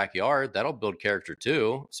ditch in the backyard. That'll build character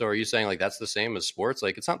too. So are you saying like that's the same as sports?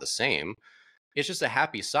 Like, it's not the same. It's just a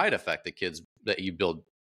happy side effect that you build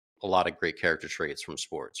a lot of great character traits from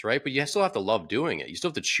sports, right? But you still have to love doing it. You still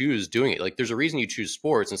have to choose doing it. Like, there's a reason you choose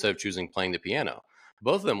sports instead of choosing playing the piano.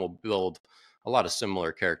 Both of them will build a lot of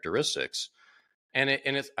similar characteristics. And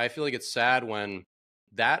I feel like it's sad when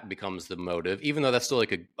that becomes the motive, even though that's still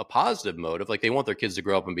like a positive motive. Like, they want their kids to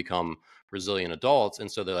grow up and become resilient adults.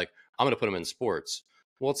 And so they're like, I'm going to put them in sports.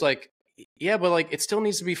 Well, it's like, yeah, but like, it still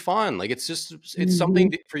needs to be fun. Like, it's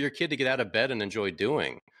something for your kid to get out of bed and enjoy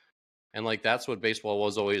doing. And like, that's what baseball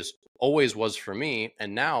was always was for me.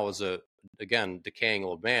 And now, as a, again, decaying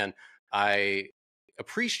old man, I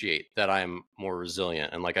appreciate that I'm more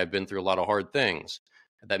resilient. And like, I've been through a lot of hard things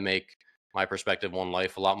that make my perspective on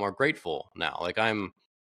life a lot more grateful now. Like, I'm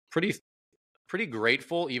pretty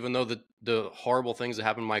grateful, even though the horrible things that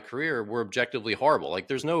happened in my career were objectively horrible. Like,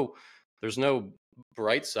 there's no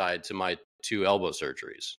bright side to my 2 elbow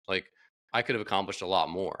surgeries. Like, I could have accomplished a lot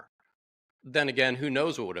more. Then again, who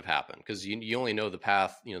knows what would have happened, because you only know the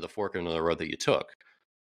path, the fork in the road that you took.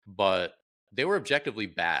 But they were objectively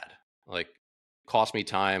bad. Like, cost me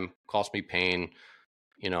time, cost me pain.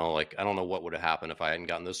 Like, I don't know what would have happened if I hadn't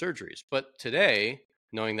gotten those surgeries. But today,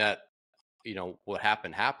 knowing that, what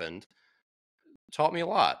happened taught me a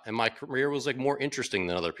lot. And my career was like more interesting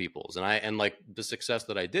than other people's. And like, the success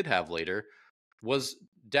that I did have later was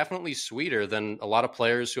definitely sweeter than a lot of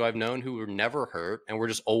players who I've known who were never hurt and were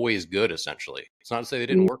just always good, essentially. It's not to say they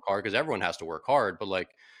didn't work hard, because everyone has to work hard. But like,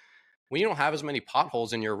 when you don't have as many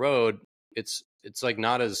potholes in your road, it's like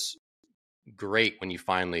not as great when you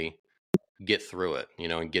finally get through it,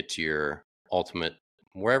 and get to your ultimate,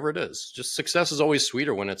 wherever it is. Just success is always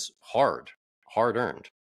sweeter when it's hard earned.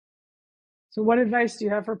 So what advice do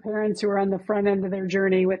you have for parents who are on the front end of their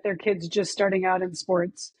journey with their kids just starting out in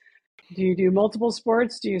sports? Do you do multiple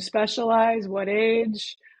sports? Do you specialize? What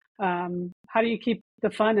age? How do you keep the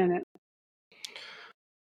fun in it?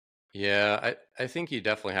 Yeah, I think you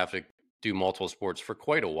definitely have to do multiple sports for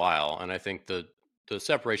quite a while. And I think the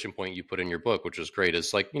separation point you put in your book, which was great,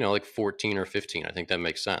 is like, like 14 or 15. I think that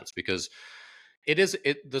makes sense, because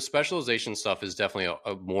the specialization stuff is definitely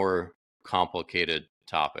a more complicated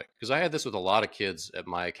topic. Because I had this with a lot of kids at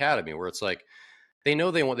my academy, where it's like, they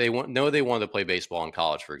know they wanted to play baseball in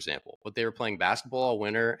college, for example, but they were playing basketball all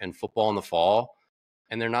winter and football in the fall,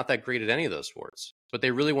 and they're not that great at any of those sports, but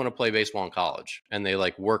they really want to play baseball in college, and they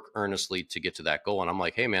like work earnestly to get to that goal. And I'm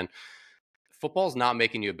like, hey man, football's not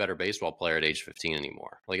making you a better baseball player at age 15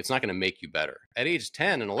 anymore. Like, it's not going to make you better. At age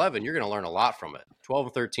 10 and 11, you're going to learn a lot from it. 12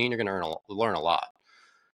 and 13, you're going to learn a lot.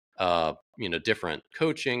 Different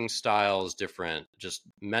coaching styles, different just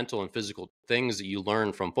mental and physical things that you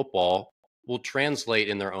learn from football will translate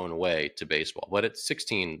in their own way to baseball. But at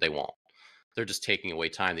 16, they won't. They're just taking away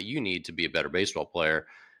time that you need to be a better baseball player.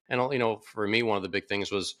 And, for me, one of the big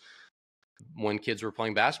things was when kids were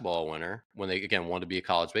playing basketball all winter, when they, again, wanted to be a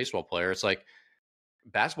college baseball player, it's like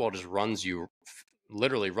basketball just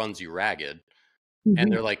literally runs you ragged.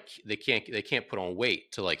 And they're like, they can't put on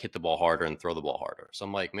weight to like hit the ball harder and throw the ball harder. So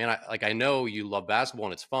I'm like, man, I know you love basketball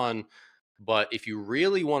and it's fun, but if you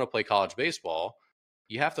really want to play college baseball,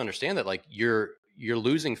 you have to understand that like you're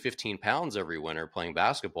losing 15 pounds every winter playing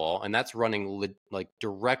basketball, and that's running like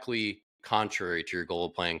directly contrary to your goal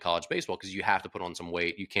of playing college baseball, because you have to put on some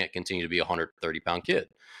weight. You can't continue to be a 130-pound kid.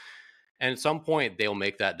 And at some point they'll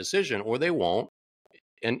make that decision, or they won't.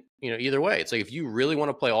 And, either way, it's like, if you really want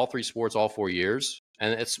to play all 3 sports all 4 years,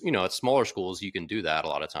 and it's, at smaller schools, you can do that a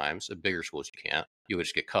lot of times. At bigger schools, you can't. You would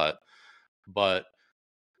just get cut. But,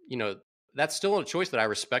 that's still a choice that I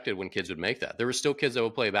respected when kids would make that. There were still kids that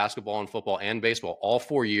would play basketball and football and baseball all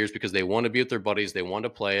 4 years because they wanted to be with their buddies. They wanted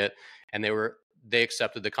to play it. And they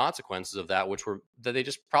accepted the consequences of that, which were that they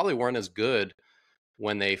just probably weren't as good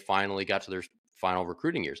when they finally got to their final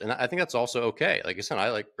recruiting years. And I think that's also okay. Like I said,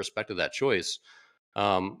 I respected that choice.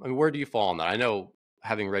 Where do you fall on that? I know,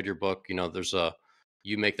 having read your book, there's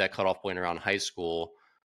you make that cutoff point around high school.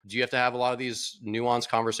 Do you have to have a lot of these nuanced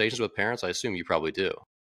conversations with parents? I assume you probably do.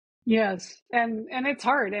 Yes. And it's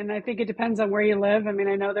hard. And I think it depends on where you live. I mean,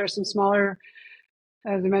 I know there's some smaller,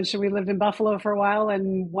 as I mentioned, we lived in Buffalo for a while,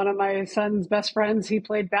 and one of my son's best friends, he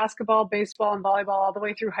played basketball, baseball, and volleyball all the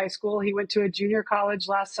way through high school. He went to a junior college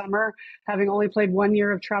last summer, having only played 1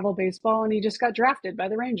 year of travel baseball, and he just got drafted by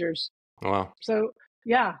the Rangers. Wow. So,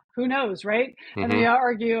 yeah, who knows, right? And then Mm-hmm. you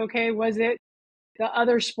argue, okay, was it the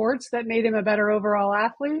other sports that made him a better overall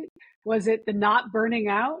athlete? Was it the not burning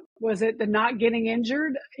out? Was it the not getting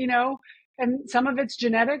injured? And some of it's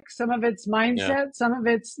genetic, some of it's Yeah. mindset, some of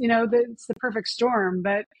it's, it's the perfect storm.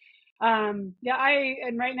 But yeah,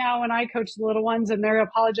 and right now when I coach the little ones and they're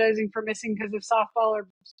apologizing for missing because of softball or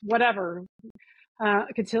whatever,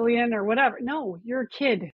 cotillion or whatever. No, you're a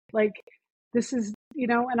kid. Like, this is,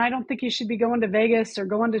 and I don't think you should be going to Vegas or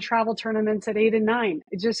going to travel tournaments at 8 and 9.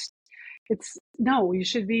 No, you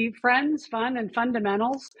should be friends, fun, and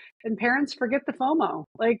fundamentals. And parents, forget the FOMO.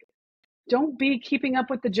 Like, don't be keeping up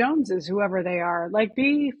with the Joneses, whoever they are. Like,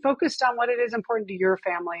 be focused on what it is important to your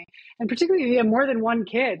family. And particularly if you have more than one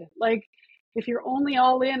kid. Like, if you're only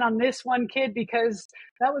all in on this one kid, because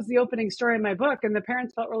that was the opening story in my book, and the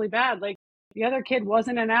parents felt really bad. Like, the other kid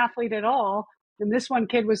wasn't an athlete at all, and this one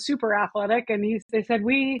kid was super athletic. And they said,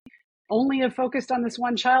 we only have focused on this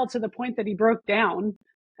one child to the point that he broke down.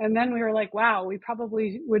 And then we were like, wow, we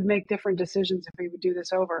probably would make different decisions if we would do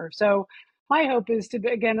this over. So my hope is to,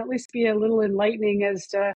 again, at least be a little enlightening as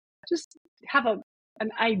to just have an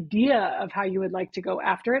idea of how you would like to go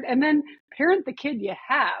after it, and then parent the kid you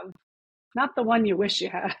have, not the one you wish you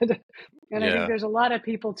had. And I think Yeah. there's a lot of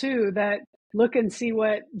people too that look and see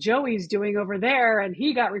what Joey's doing over there, and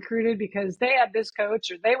he got recruited because they had this coach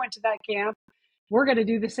or they went to that camp. We're going to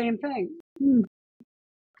do the same thing.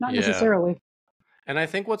 Not Yeah. necessarily. And I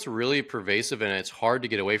think what's really pervasive and it's hard to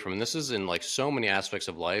get away from, and this is in like so many aspects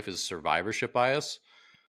of life, is survivorship bias.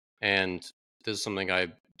 And this is something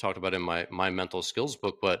I talked about in my mental skills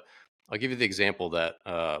book, but I'll give you the example that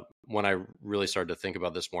when I really started to think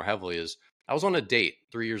about this more heavily is I was on a date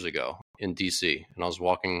 3 years ago in DC, and I was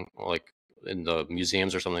walking like in the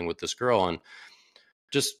museums or something with this girl, and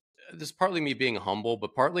just this is partly me being humble,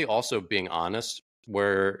 but partly also being honest,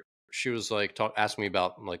 where she was like asking me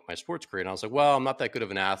about like my sports career, and I was like, well, I'm not that good of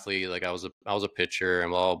an athlete. Like I was a pitcher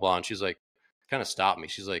and blah blah blah. And she's like, kind of stopped me.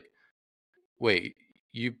 She's like, wait,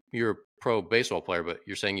 you're a pro baseball player, but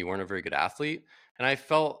you're saying you weren't a very good athlete? And I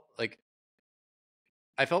felt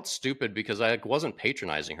stupid because I wasn't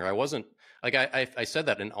patronizing her. I wasn't like I said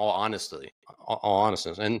that in all honesty, all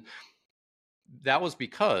honestness, and that was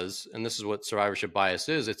because, and this is what survivorship bias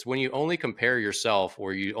is, it's when you only compare yourself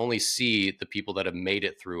or you only see the people that have made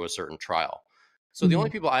it through a certain trial. So the only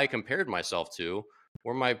people I compared myself to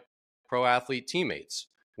were my pro athlete teammates,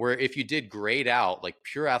 where if you did grade out like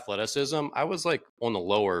pure athleticism, I was like on the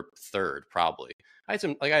lower third probably. I had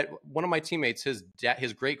some one of my teammates, his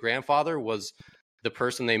great grandfather was the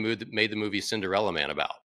person they made the movie Cinderella Man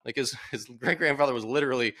about. Like his great grandfather was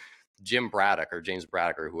literally Jim Braddock or James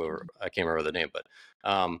Braddock or whoever, I can't remember the name, but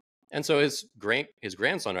and so his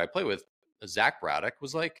grandson who I play with, Zach Braddock,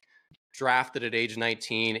 was like drafted at age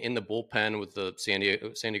 19 in the bullpen with the San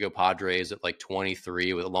Diego Padres at like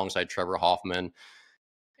 23 with alongside Trevor Hoffman.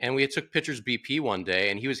 And we took pitchers BP one day,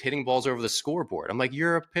 and he was hitting balls over the scoreboard. I'm like,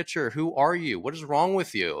 you're a pitcher. Who are you? What is wrong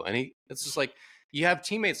with you? And it's just like, you have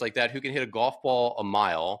teammates like that who can hit a golf ball a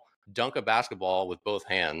mile, dunk a basketball with both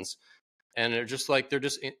hands, and they're just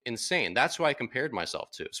insane. That's who I compared myself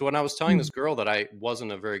to. So when I was telling this girl that I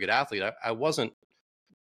wasn't a very good athlete, I wasn't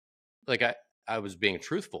like I was being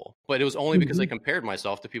truthful, but it was only because I compared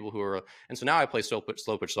myself to people who are. And so now I play slow pitch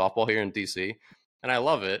softball here in DC, and I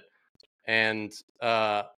love it. And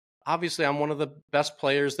obviously I'm one of the best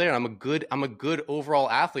players there. I'm a good overall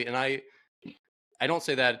athlete, and I don't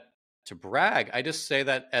say that to brag. I just say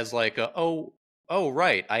that as like oh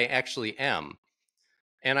right, I actually am.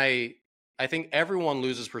 And I think everyone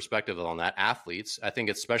loses perspective on that. Athletes, I think,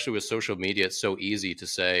 especially with social media, it's so easy to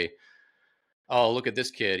say, oh, look at this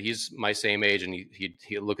kid, he's my same age and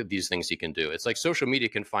he look at these things he can do. It's like social media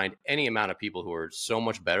can find any amount of people who are so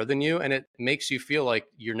much better than you, and it makes you feel like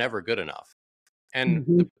you're never good enough.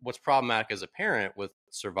 And what's problematic as a parent with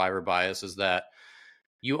survivor bias is that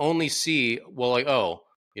you only see, well, like, oh,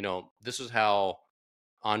 this is how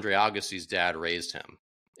Andre Agassi's dad raised him,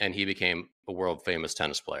 and he became a world famous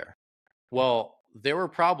tennis player. Well, there were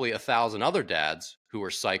probably 1,000 other dads who were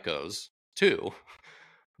psychos too,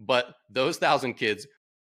 but those 1,000 kids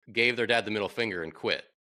gave their dad the middle finger and quit,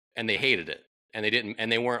 and they hated it, and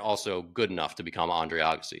they weren't also good enough to become Andre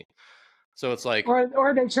Agassi. So it's like,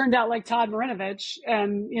 or they turned out like Todd Marinovich,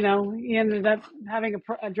 and he ended up having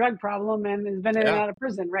a drug problem and has been in and yeah, out of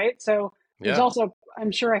prison, right? So there's yeah, also,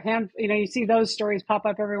 I'm sure, you see those stories pop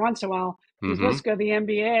up every once in a while. He's mm-hmm, supposed to go to the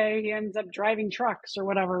NBA, he ends up driving trucks or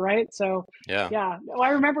whatever, right? So yeah, yeah, well, I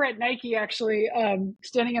remember at Nike actually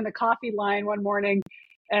standing in the coffee line one morning,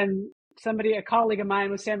 and a colleague of mine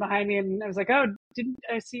was standing behind me, and I was like, "Oh, didn't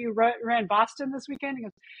I see you ran Boston this weekend?" He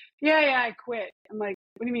goes, "Yeah, I quit." I'm like,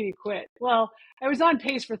 "What do you mean you quit?" "Well, I was on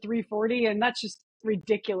pace for 340, and that's just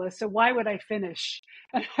ridiculous. So why would I finish?"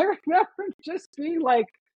 And I remember just being like,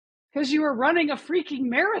 because you were running a freaking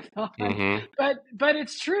marathon. mm-hmm, But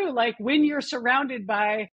it's true. Like when you're surrounded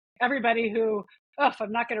by everybody who, oh, if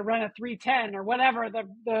I'm not going to run a 310 or whatever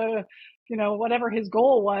the whatever his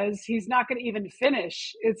goal was, he's not going to even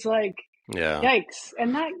finish. It's like, yeah, yikes.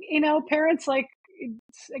 And that, parents, like,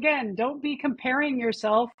 again, don't be comparing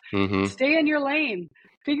yourself. mm-hmm, Stay in your lane.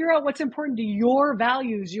 Figure out what's important to your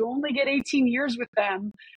values. You only get 18 years with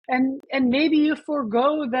them. And maybe you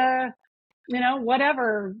forego the,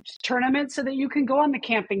 whatever tournament so that you can go on the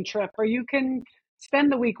camping trip, or you can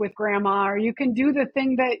spend the week with grandma, or you can do the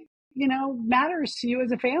thing that, matters to you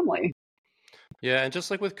as a family. yeah. And just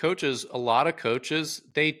like with coaches, a lot of coaches,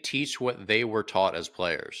 they teach what they were taught as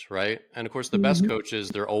players, right? And of course, the best Mm-hmm. coaches,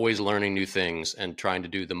 they're always learning new things and trying to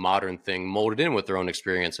do the modern thing molded in with their own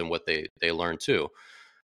experience and what they learn too.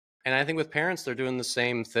 And I think with parents, they're doing the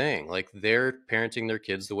same thing. Like they're parenting their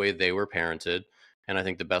kids the way they were parented. And I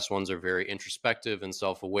think the best ones are very introspective and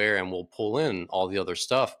self aware and will pull in all the other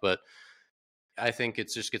stuff. But I think it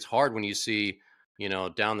just gets hard when you see,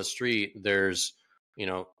 down the street, there's,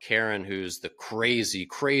 Karen, who's the crazy,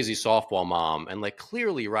 crazy softball mom and like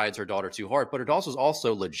clearly rides her daughter too hard, but it also is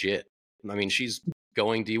also legit. I mean, she's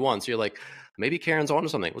going D1. So you're like, maybe Karen's onto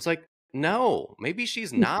something. It's like, no, maybe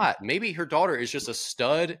she's not. Maybe her daughter is just a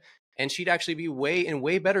stud and she'd actually be in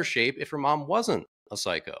way better shape if her mom wasn't a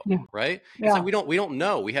psycho, Yeah. right? It's like Yeah. we don't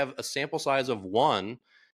know. We have a sample size of one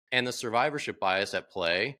and the survivorship bias at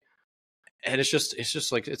play, and it's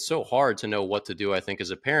just like it's so hard to know what to do, I think, as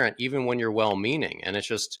a parent, even when you're well meaning. And it's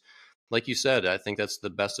just like you said, I think that's the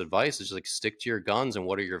best advice, is just like stick to your guns and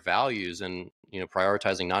what are your values, and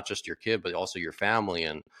prioritizing not just your kid but also your family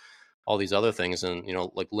and all these other things. And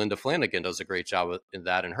like Linda Flanagan does a great job in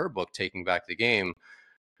that in her book Taking Back the Game,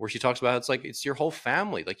 where she talks about it's like it's your whole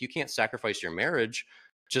family. Like you can't sacrifice your marriage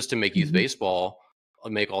just to make youth Mm-hmm. baseball,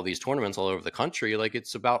 make all these tournaments all over the country. Like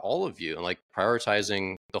it's about all of you and like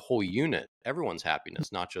prioritizing the whole unit, everyone's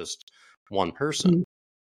happiness, not just one person.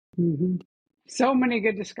 Mm-hmm. So many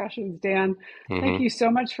good discussions, Dan. Thank Mm-hmm. you so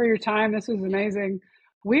much for your time. This was amazing.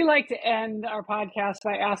 We like to end our podcast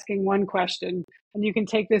by asking one question, and you can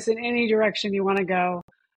take this in any direction you want to go.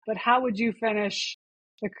 But how would you finish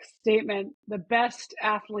the statement, the best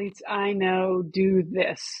athletes I know do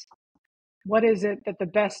this? What is it that the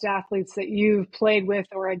best athletes that you've played with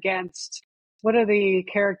or against, what are the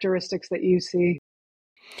characteristics that you see?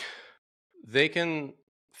 They can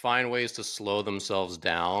find ways to slow themselves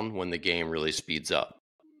down when the game really speeds up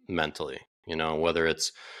mentally, whether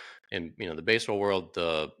it's in the baseball world,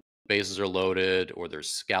 the bases are loaded or there's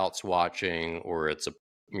scouts watching, or it's a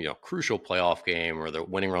crucial playoff game, or they're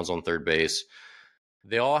winning runs on third base.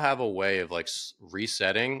 They all have a way of like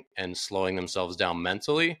resetting and slowing themselves down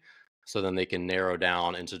mentally, so then they can narrow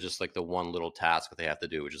down into just like the one little task that they have to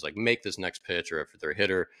do, which is like make this next pitch, or if they're a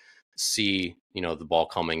hitter, see the ball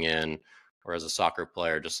coming in, or as a soccer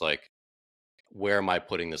player, just like, where am I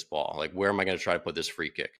putting this ball? Like, where am I going to try to put this free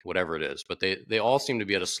kick? Whatever it is. But they all seem to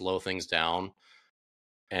be able to slow things down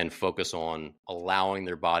and focus on allowing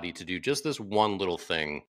their body to do just this one little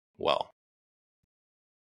thing well.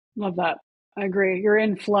 Love that. I agree. You're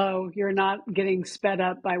in flow. You're not getting sped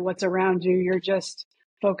up by what's around you. You're just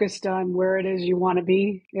focused on where it is you want to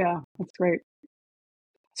be. Yeah, that's great.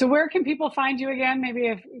 So where can people find you again? Maybe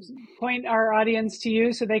if point our audience to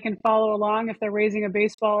you so they can follow along if they're raising a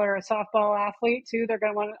baseball or a softball athlete too. They're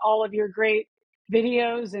going to want all of your great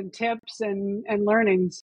videos and tips and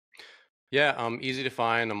learnings. Yeah, easy to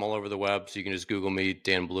find. I'm all over the web, so you can just Google me,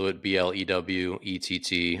 Dan Blewett, Blewett.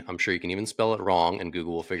 I'm sure you can even spell it wrong, and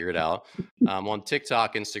Google will figure it out. On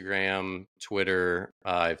TikTok, Instagram, Twitter.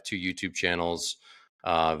 I have 2 YouTube channels.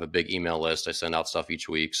 I have a big email list. I send out stuff each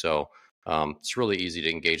week, so it's really easy to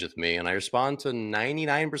engage with me, and I respond to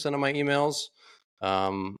 99% of my emails.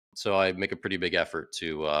 So I make a pretty big effort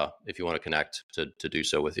to, if you want to connect, to do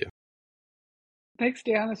so with you. Thanks,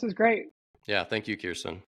 Dan. This is great. Yeah, thank you,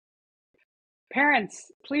 Kirsten. Parents,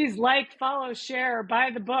 please like, follow, share, buy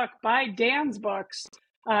the book, buy Dan's books.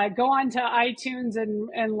 Go on to iTunes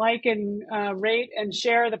and like and rate and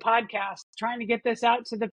share the podcast, trying to get this out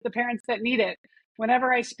to the parents that need it.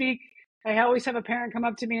 Whenever I speak, I always have a parent come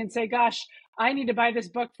up to me and say, gosh, I need to buy this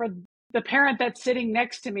book for the parent that's sitting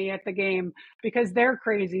next to me at the game because they're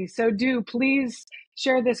crazy. So please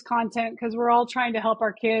share this content, because we're all trying to help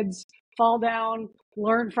our kids fall down,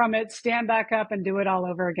 learn from it, stand back up, and do it all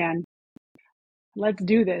over again. Let's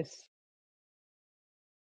do this.